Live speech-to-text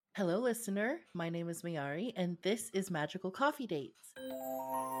Hello, listener. My name is Mayari, and this is Magical Coffee Dates.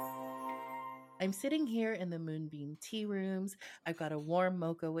 I'm sitting here in the Moonbeam tea rooms. I've got a warm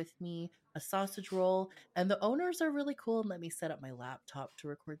mocha with me, a sausage roll, and the owners are really cool and let me set up my laptop to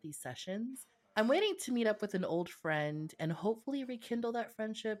record these sessions. I'm waiting to meet up with an old friend and hopefully rekindle that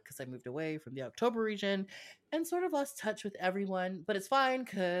friendship because I moved away from the October region and sort of lost touch with everyone, but it's fine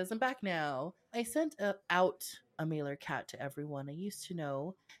because I'm back now. I sent out a mailer cat to everyone I used to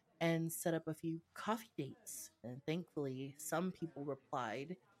know and set up a few coffee dates, and thankfully, some people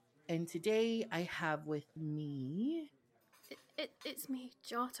replied. And today I have with me. It's me,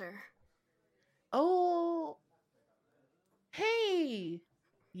 Jotter. Oh, hey,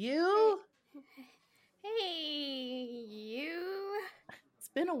 Hey, you? hey, you. It's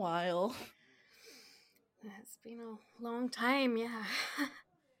been a while. It's been a long time, yeah.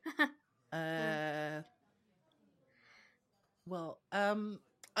 uh, Uh, well,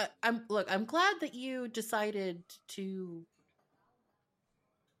 I'm look. I'm glad that you decided to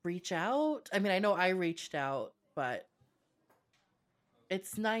reach out. I mean, I know I reached out, but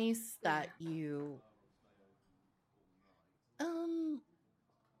it's nice yeah. that you. Um.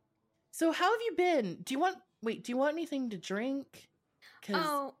 So, how have you been? Do you want? Wait. Do you want anything to drink? Because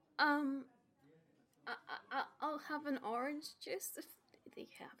Oh, I'll have an orange juice if they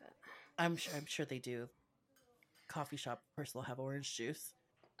have it. I'm sure they do. Coffee shop, of course, they'll have orange juice.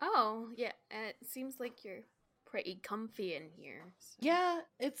 Oh, yeah. It seems like you're pretty comfy in here. So. Yeah,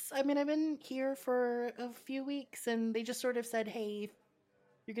 I mean, I've been here for a few weeks and they just sort of said, hey, if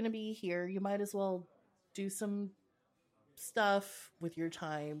you're going to be here, you might as well do some stuff with your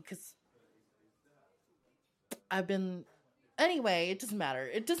time. Because I've been. Anyway, it doesn't matter.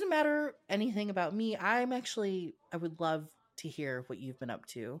 It doesn't matter anything about me. I would love to hear what you've been up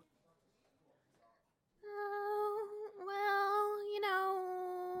to. Oh, well,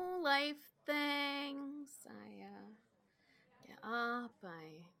 life things. I get up,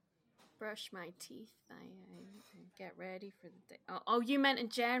 I brush my teeth. I get ready for the day. Oh, you meant in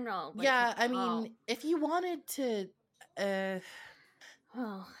general, like Yeah, I oh, mean, if you wanted to. Uh,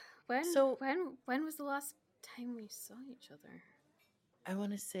 well, so when was the last time we saw each other? I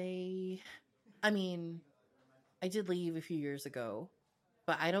want to say. I mean, I did leave a few years ago,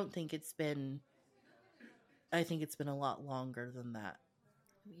 but I think it's been a lot longer than that.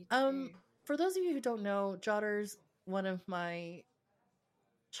 Me Um too. for those of you who don't know, Jotter's one of my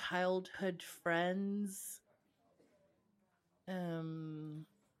childhood friends. Um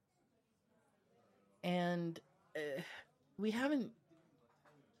and uh, we haven't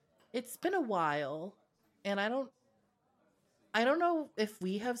it's been a while and I don't know if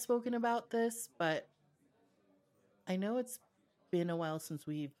we have spoken about this, but I know it's been a while since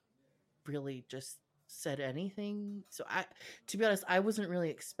we've really just said anything. So I to be honest, I wasn't really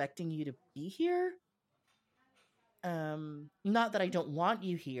expecting you to be here. Not that I don't want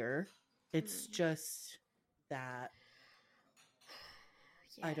you here. It's Hmm. just that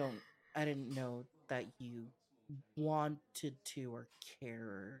I Yeah, don't I didn't know that you wanted to or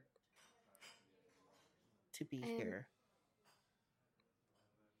cared to be and here.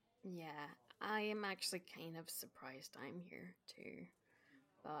 yeah, I am actually kind of surprised I'm here too.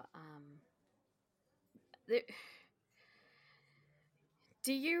 But there,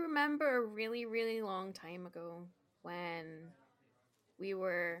 do you remember a really really long time ago when we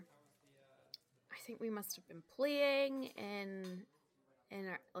were? I think we must have been playing in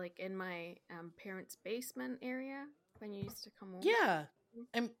our, like in my parents' basement area when you used to come over. Yeah.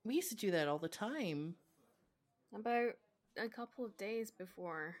 And we used to do that all the time. About a couple of days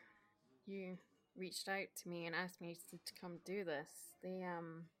before you reached out to me and asked me to come do this,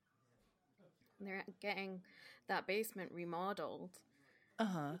 they're getting that basement remodeled. We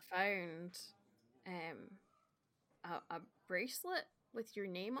Uh-huh. found um a bracelet with your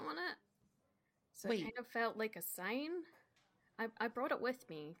name on it, so it kind Wait. of felt like a sign. I brought it with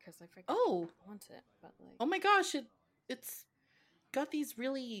me because I figured you Oh. might want it, but like, Oh my gosh, it's got these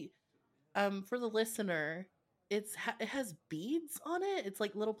really for the listener, it has beads on it. It's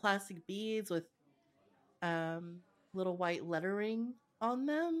like little plastic beads with little white lettering on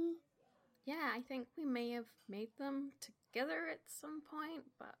them. yeah, I think we may have made them together at some point,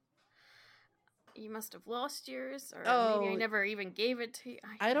 but you must have lost yours, or maybe I Oh, never even gave it to you.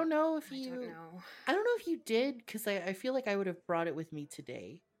 I don't know if I don't you know. I don't know if you did because I feel like I would have brought it with me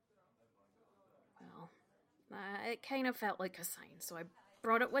today. Well, it kind of felt like a sign, so I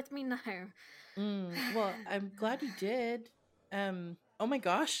brought it with me now. Well, I'm glad you did. Oh my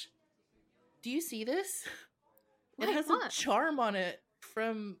gosh. Do you see this? It Wait, has a what? charm on it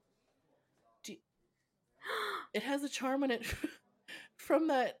from do- it has a charm on it from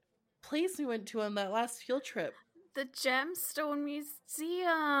that place we went to on that last field trip? The Gemstone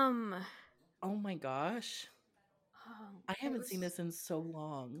Museum. Oh my gosh. Oh, I haven't seen this in so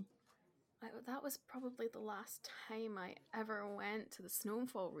long. that was probably the last time I ever went to the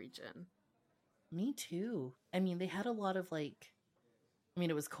Snowfall region. Me too. I mean, they had a lot of like, I mean,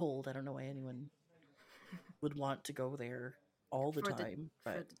 it was cold. I don't know why anyone would want to go there all the time,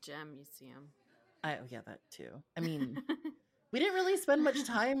 for but the Gem Museum. oh yeah, that too. I mean, we didn't really spend much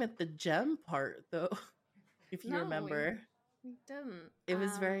time at the gem part though, if you No, remember. we didn't. It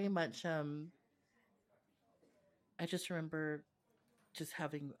was very much I just remember just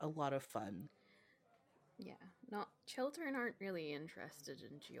having a lot of fun. Yeah, not children aren't really interested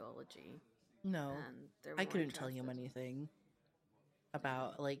in geology. No. And they're I more couldn't tell you interested. anything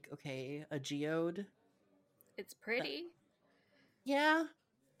about like, okay, a geode. It's pretty. Yeah,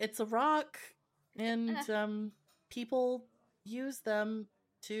 it's a rock and Eh, people use them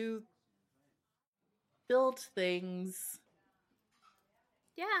to build things.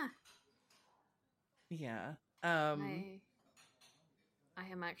 yeah. Yeah. I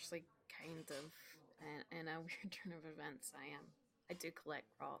am actually kind of in a weird turn of events. I do collect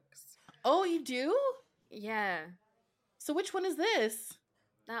rocks. Oh, you do? Yeah. So which one is this?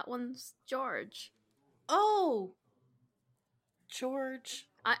 That one's George. Oh, George.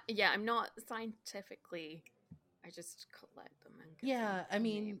 I'm not scientifically. I just collect them and give them Yeah, I cool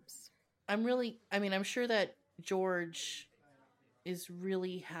mean, names. I'm sure that George is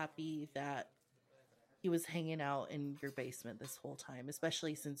really happy that he was hanging out in your basement this whole time,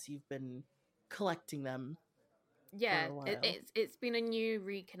 especially since you've been collecting them for Yeah, a while. it's been a new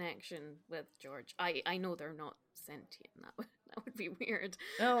reconnection with George. I know they're not sentient. That would be weird.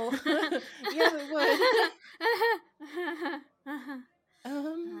 Oh, yeah, it would.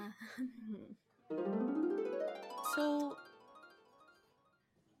 um, so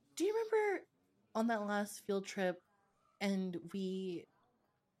do you remember on that last field trip and we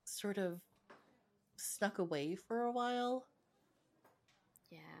sort of snuck away for a while?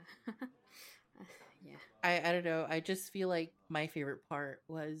 Yeah. Yeah. I don't know. I just feel like my favorite part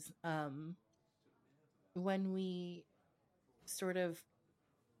was when we sort of,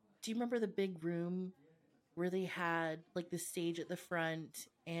 do you remember the big room where they had like the stage at the front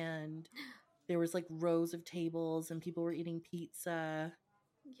and there was like rows of tables and people were eating pizza,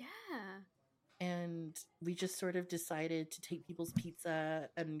 Yeah. and we just sort of decided to take people's pizza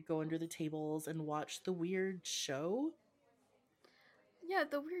and go under the tables and watch the weird show? Yeah,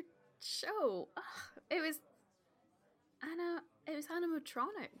 the weird show. Ugh, it was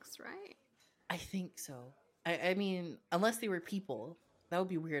animatronics, right? I think so. I mean, unless they were people. That would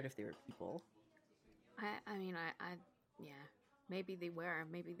be weird if they were people. I mean I yeah. Maybe they were.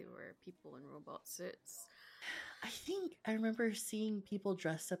 Maybe they were people in robot suits. I think I remember seeing people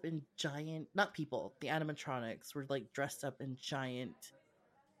dressed up in giant, not people, the animatronics were like dressed up in giant,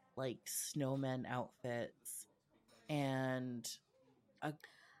 like snowman outfits, and a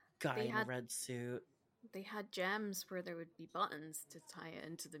guy They in a had red suit. they had gems where there would be buttons to tie it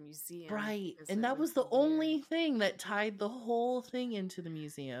into the museum Right. because And it that was was the weird. only thing that tied the whole thing into the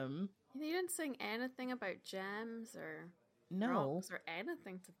museum. They didn't sing anything about gems or No, rocks or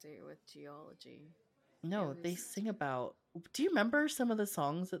anything to do with geology. It no, they was. sing about. Do you remember some of the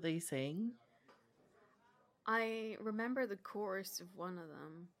songs that they sing? I remember the chorus of one of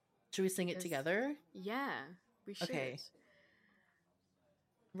them Should we sing it because, together? yeah, we should. Okay.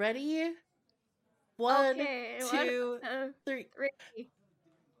 Ready? One, Okay, one, two, three. three.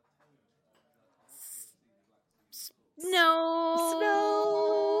 Snow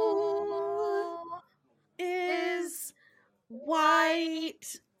Snow is is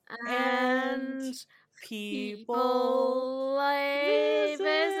white white and and people people live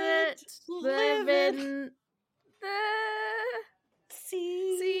live in in the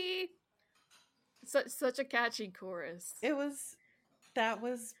sea. sea. Such a catchy chorus. That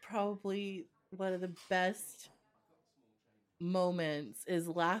was probably one of the best moments, is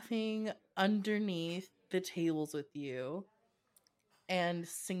laughing underneath the tables with you and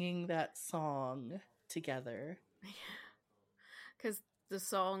singing that song together. Because the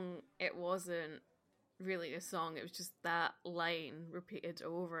song, it wasn't really a song, it was just that line repeated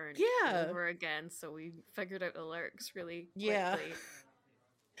over and Yeah. over again. So we figured out the lyrics really Yeah. quickly.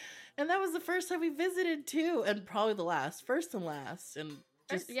 And that was the first time we visited too, and probably the last, first and last, and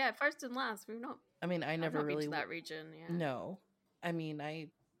just First and last. We've not. I mean, I I've never not been really to that region. Yeah. No, I mean, I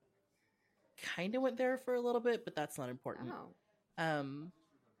kind of went there for a little bit, but that's not important. Oh. Um,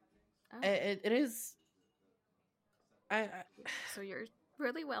 Oh. it is. I So you're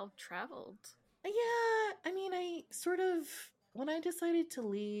really well traveled. yeah. I mean, I sort of. when I decided to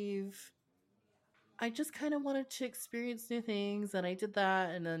leave, I just kind of wanted to experience new things, and I did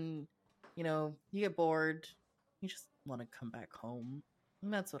that. And then, you get bored, you just want to come back home,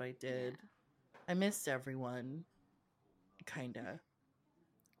 and that's what I did. Yeah. I missed everyone, kinda.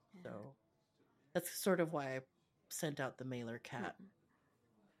 Yeah. So that's sort of why I sent out the mailer cat, Hmm.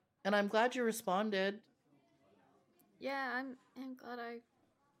 and I'm glad you responded. Yeah, I'm glad I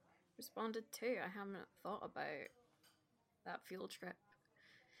responded too. I haven't thought about that field trip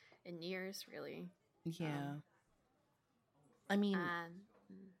in years, really. Um, Yeah, I mean, and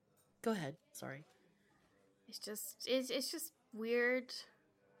go ahead. Sorry. it's just weird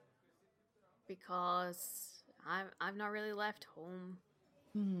because I've not really left home.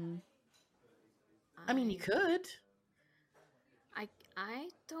 Hmm. I mean, you I could. I I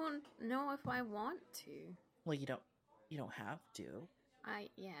don't know if I want to. Well, you don't. You don't have to. I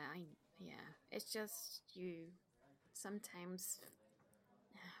yeah. It's just you sometimes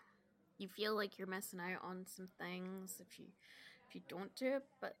you feel like you're missing out on some things if you don't do it.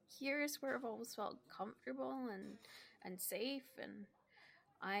 But here's where I've always felt comfortable and safe, and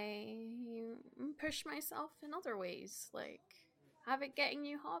I push myself in other ways, like getting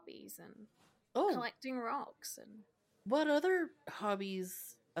new hobbies and Oh, collecting rocks and what other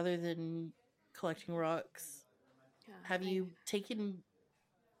hobbies other than collecting rocks have I you taken?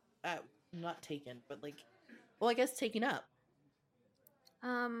 Uh, Not taken, but like, well, I guess taken up.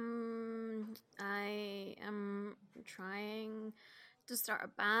 I am trying to start a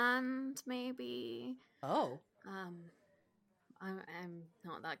band, maybe. Oh, Um, I'm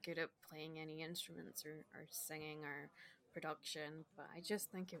not that good at playing any instruments or singing or production, but I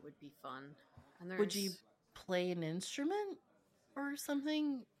just think it would be fun. And would you there's play an instrument or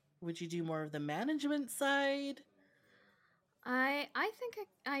something? Would you do more of the management side? I think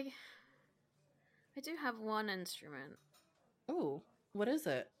I do have one instrument. Oh, what is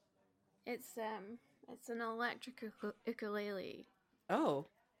it? It's it's an electric ukulele, Oh,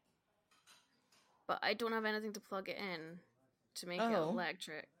 but I don't have anything to plug it in to make it oh.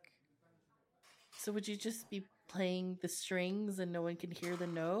 electric. So would you just be playing the strings and no one can hear the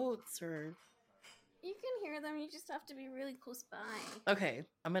notes, or? You can hear them, you just have to be really close by. Okay,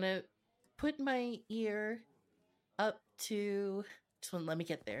 I'm gonna put my ear up to. Just let me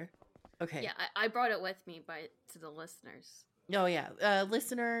get there. Okay. Yeah, I brought it with me by to the listeners. Oh yeah,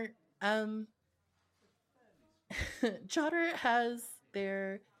 listener. Jotter has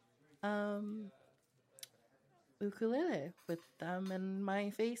their um ukulele with them, and my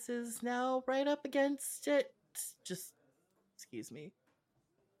face is now right up against it. Just excuse me.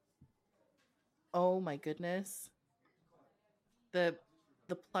 Oh my goodness, the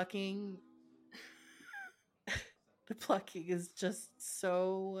the plucking, the plucking is just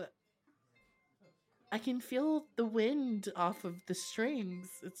so. I can feel the wind off of the strings.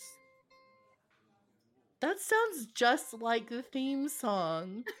 It's That sounds just like the theme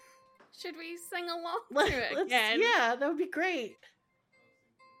song. Should we sing along to it Let's, again? yeah, that would be great.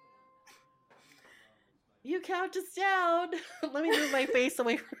 You count us down. Let me move my face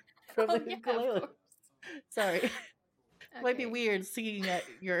away from Oh the yeah, of ukulele. course. Sorry. Might be Okay. weird singing at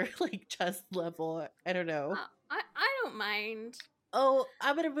your like chest level. I don't know. I don't mind. Oh,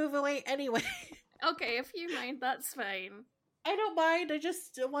 I'm gonna move away anyway. Okay, if you mind, that's fine. I don't mind. I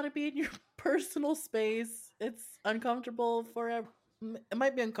just want to be in your personal space. It's uncomfortable for it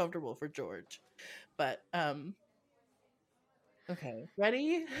might be uncomfortable for George, but okay.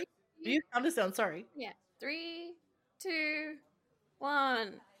 Ready? Three, You count us down. Sorry. yeah. 3, 2,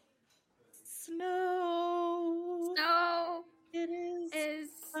 1. Snow. Snow It is is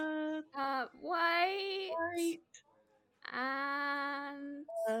uh, white white and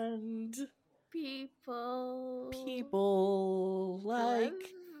and people people live like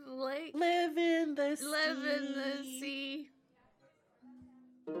like live in the live in the sea. sea.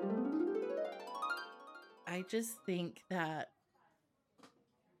 I just think that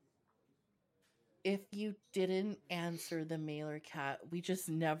if you didn't answer the mailer cat, we just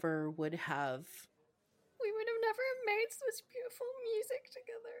never would have. We would have never made such beautiful music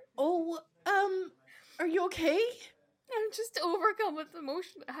together. Oh, are you okay? I'm just overcome with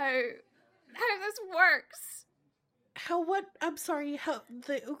emotion how this works. How, what? I'm sorry, how,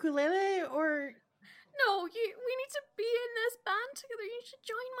 the ukulele or. No, we need to be in this band together. You should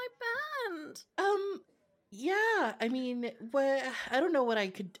join my band. Yeah, I mean, what, I don't know what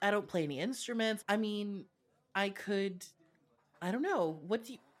I don't play any instruments. I mean, I could, I don't know. What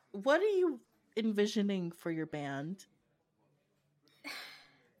are you envisioning for your band?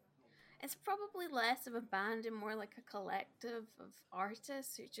 It's probably less of a band and more like a collective of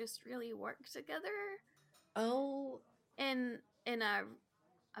artists who just really work together. Oh, in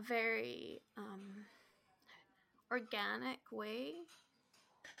a very organic way.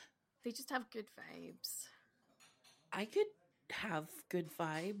 They just have good vibes. I could have good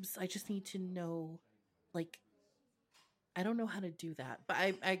vibes. I just need to know, like, I don't know how to do that, but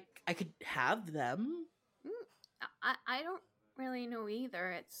I could have them. I don't really know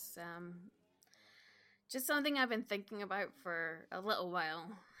either. It's just something I've been thinking about for a little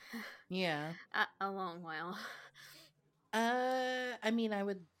while. Yeah. A long while. I mean, I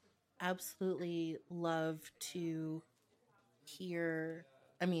would absolutely love to hear.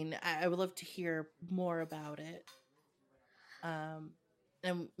 I mean, I would love to hear more about it. Um,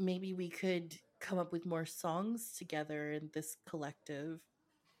 and maybe we could come up with more songs together in this collective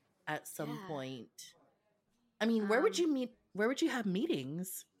at some Yeah. point. I mean, where would Um, you meet? Where would you have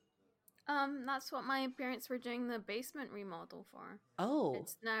meetings? that's what my parents were doing the basement remodel for. Oh,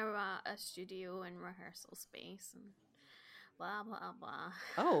 It's now a studio and rehearsal space and blah blah blah.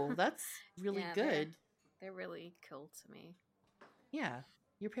 oh, that's really Yeah, good. they're really cool to me. Yeah,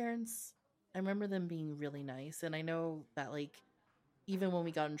 your parents. I remember them being really nice, and I know that like even when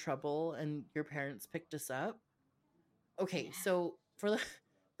we got in trouble and your parents picked us up. Okay, Yeah, so for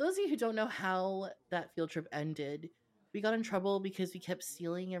those of you who don't know how that field trip ended, we got in trouble because we kept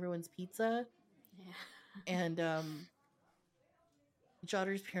stealing everyone's pizza, yeah. and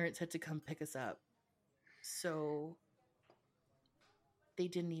Jotter's parents had to come pick us up. So they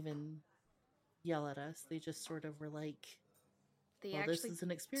didn't even yell at us. They just sort of were like, They "Well, this actually is an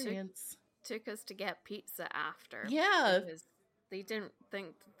took experience." took us to get pizza after Yeah, because they didn't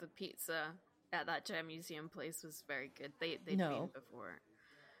think the pizza at that gem museum place was very good. They'd been no. before,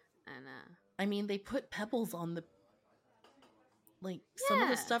 and I mean, they put pebbles on the like some of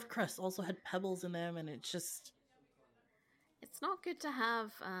the yeah, stuffed crust also had pebbles in them, and it's just it's not good to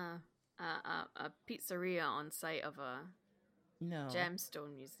have a pizzeria on site of a no.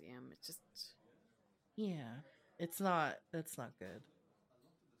 gemstone museum. It's just Yeah, it's not. That's not good.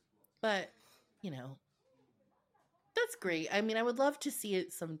 But you know, that's great. I mean, I would love to see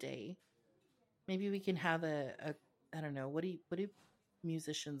it someday. Maybe we can have a I don't know, what do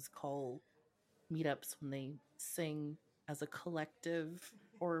musicians call meetups when they sing as a collective,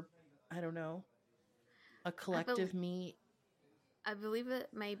 or I don't know, a I bel collective meet. I believe it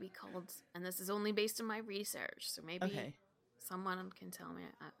may be called, and this is only based on my research, so maybe Okay. someone can tell me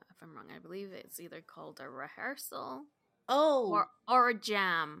if I'm wrong. I believe it's either called a rehearsal Oh, or a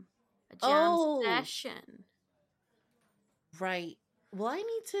jam oh, session. right. Well, I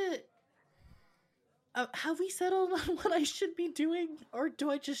need to. Have we settled on what I should be doing, or do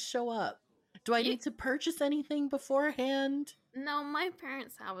I just show up? Do I You need to purchase anything beforehand? No, my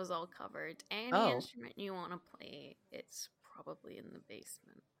parents have us all covered. Any Oh, instrument you want to play, it's probably in the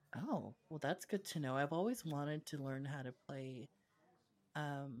basement. oh, well, that's good to know. I've always wanted to learn how to play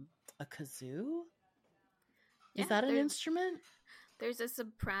um, a kazoo. Is Yeah, that an instrument? there's a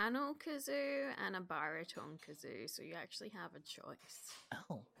soprano kazoo and a baritone kazoo, so you actually have a choice.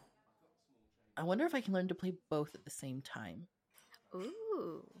 Oh, I wonder if I can learn to play both at the same time.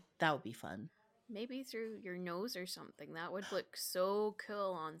 Ooh, That would be fun. maybe through your nose or something. That would look so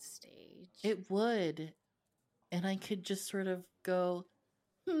cool on stage. It would. And I could just sort of go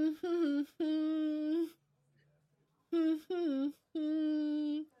through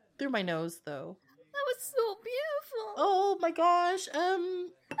my nose, though. That was so beautiful. Oh my gosh.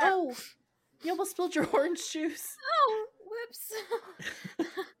 Oh, you almost spilled your orange juice. Oh, whoops.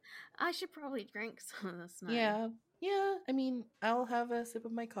 I should probably drink some of this now. Yeah. Yeah. I mean, I'll have a sip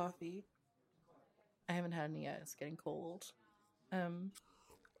of my coffee. I haven't had any yet. It's getting cold. Um,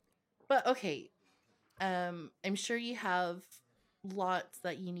 but okay. I'm sure you have lots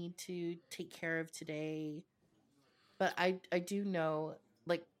that you need to take care of today. But I do know,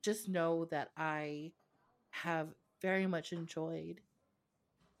 like, just know that I have very much enjoyed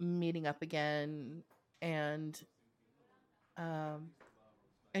meeting up again, and um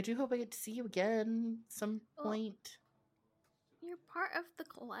I do hope I get to see you again some Well, point. you're part of the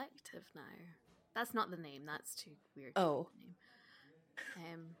collective now. That's not the name. That's too weird to be Oh. the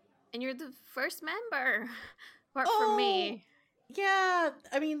name. And you're the first member, apart from Oh, me. yeah.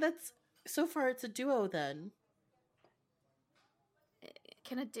 I mean, that's so far it's a duo then.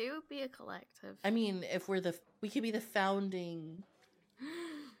 Can a duo be a collective? I mean, if we could be the founding We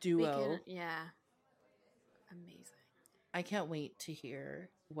can, duo. yeah. Amazing. I can't wait to hear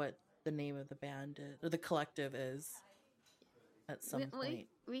what the name of the band is, or the collective is at We, some we, point.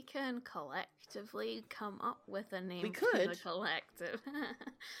 we can collectively come up with a We name for the could. collective.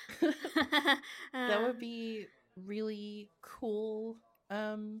 That would be really cool.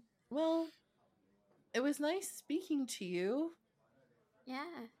 Well, It was nice speaking to you. Yeah,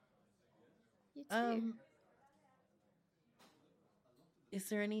 you too. Um, is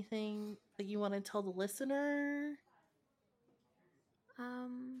there anything that you want to tell the listener?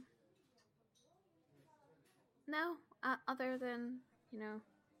 Um, no, other than,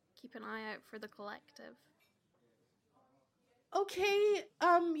 keep an eye out for the collective. Okay,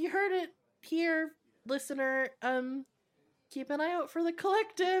 you heard it here, listener. Keep an eye out for the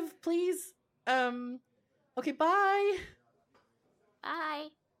collective, please. Okay, bye. Bye.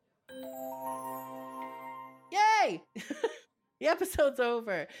 Yay! The episode's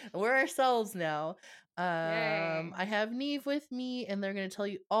over. We're ourselves now. Yay. I have Niamh with me, and they're going to tell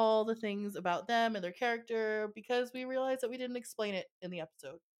you all the things about them and their character because we realized that we didn't explain it in the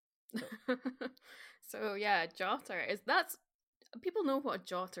episode. So yeah, Jotter is that's people know what a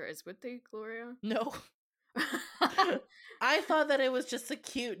Jotter is, would they, Gloria? No. I thought that it was just a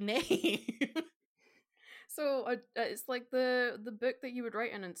cute name. So it's like the book that you would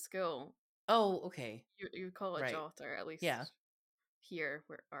write in school. Oh, okay. You would call it Right. Jotter, at least Yeah. here,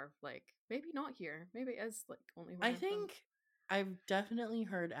 where or like maybe not here. Maybe it is like only where I I'm from. think I've definitely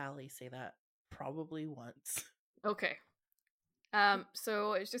heard Allie say that probably once. Okay.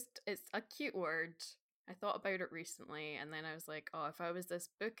 So it's a cute word. I thought about it recently, and then I was like, oh, if I was this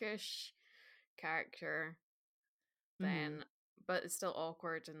bookish character, then but it's still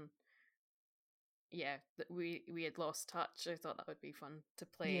awkward, and yeah, we had lost touch. I thought that would be fun to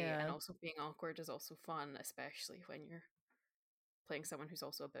play, and Yeah. also being awkward is also fun, especially when you're playing someone who's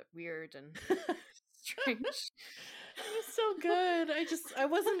also a bit weird and strange. It was so good. I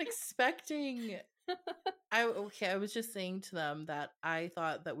wasn't expecting. I was just saying to them that I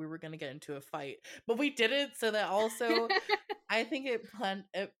thought that we were going to get into a fight, but we didn't. So that also, I think it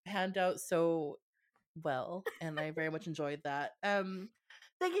panned out so well, and I very much enjoyed that.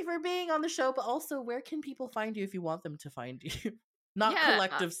 Thank you for being on the show, but also, where can people find you if you want them to find you? Not Yeah,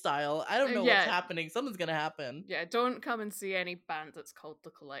 collective style. I don't know what's yeah, happening. Something's gonna happen. yeah. Don't come and see any band that's called The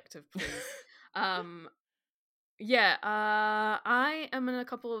Collective, please. um, Yeah, I am in a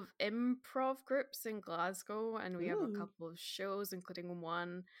couple of improv groups in Glasgow, and we have a Ooh. couple of shows, including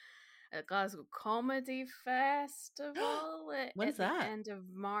one at Glasgow Comedy Festival When is at the that? end of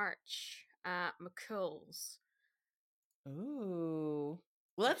March at McCool's, Ooh.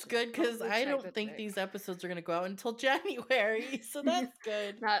 Well, that's which is good because probably I quite don't the think dick. these episodes are going to go out until January. So that's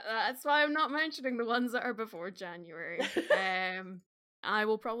good. That's why I'm not mentioning the ones that are before January. I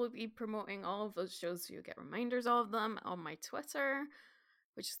will probably be promoting all of those shows so you get reminders of them on my Twitter,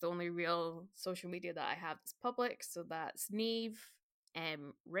 which is the only real social media that I have that's public. So that's Niamh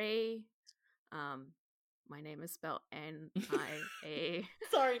Rae. My name is spelled Niamh.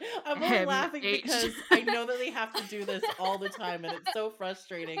 Sorry, I'm only laughing because I know that they have to do this all the time and it's so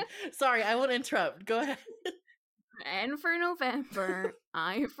frustrating. Sorry, I won't interrupt. Go ahead. N for November,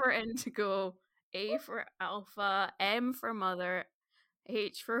 I for Indigo, A for Alpha, M for Mother,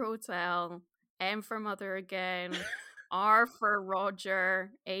 H for Hotel, M for Mother again, R for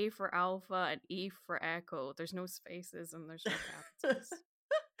Roger, A for Alpha, and E for Echo. There's no spaces and there's no capitals.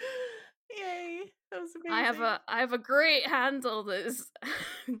 Yay, that was I amazing. have a great handle that's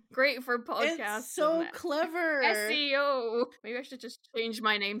great for podcasts It's so and clever. SEO. Maybe I should just change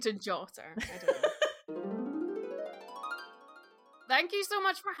my name to Jotter. I don't know. Thank you so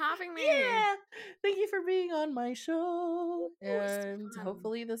much for having me. Yeah, thank you for being on my show. Ooh, it's And fun.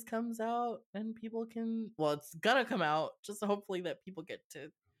 hopefully this comes out and people can, well, it's gonna come out. Just hopefully that people get to,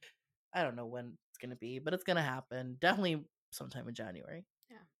 I don't know when it's gonna be, but it's gonna happen. Definitely sometime in January.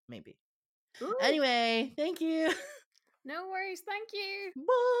 Yeah. Maybe. Ooh. Anyway, thank you. No worries. Thank you.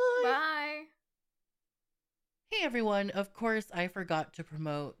 Bye. Bye. Hey everyone. Of course, I forgot to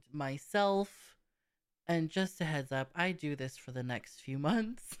promote myself. And just a heads up, I do this for the next few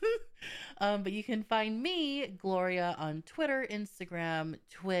months. But you can find me, Gloria, on Twitter, Instagram,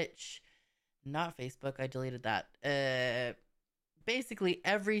 Twitch, not Facebook. I deleted that. Basically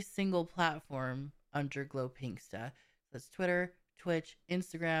every single platform under Glow Pinksta. That's Twitter, Twitch,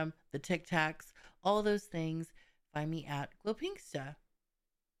 Instagram, the TikToks, all those things. Find me at Glow Pinksta.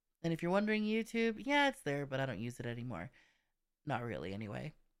 And if you're wondering YouTube, yeah, it's there, but I don't use it anymore. Not really,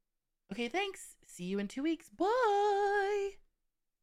 anyway. Okay, thanks. See you in 2 weeks. Bye.